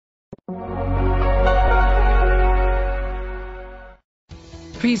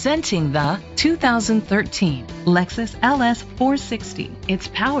Presenting the 2013 Lexus LS 460. It's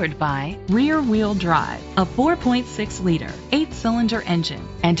powered by rear-wheel drive, a 4.6-liter, 8-cylinder engine,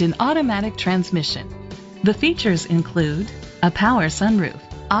 and an automatic transmission. The features include a power sunroof,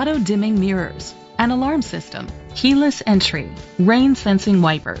 auto-dimming mirrors, an alarm system, keyless entry, rain-sensing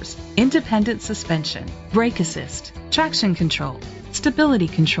wipers, independent suspension, brake assist, traction control, stability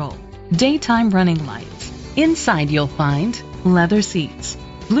control, daytime running lights. Inside you'll find leather seats,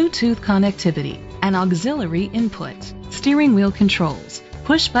 Bluetooth connectivity, an auxiliary input, steering wheel controls,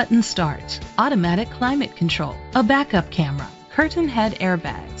 push-button start, automatic climate control, a backup camera, curtain head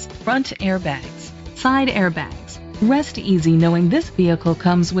airbags, front airbags, side airbags. Rest easy knowing this vehicle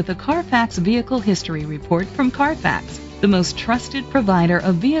comes with a Carfax Vehicle History Report from Carfax, the most trusted provider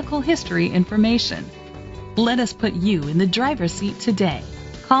of vehicle history information. Let us put you in the driver's seat today.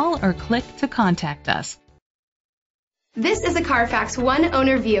 Call or click to contact us. This is a Carfax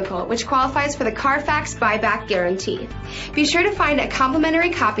one-owner vehicle which qualifies for the Carfax buyback guarantee. Be sure to find a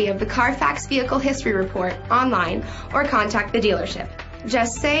complimentary copy of the Carfax Vehicle History Report online or contact the dealership.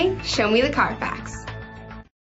 Just say, "Show me the Carfax."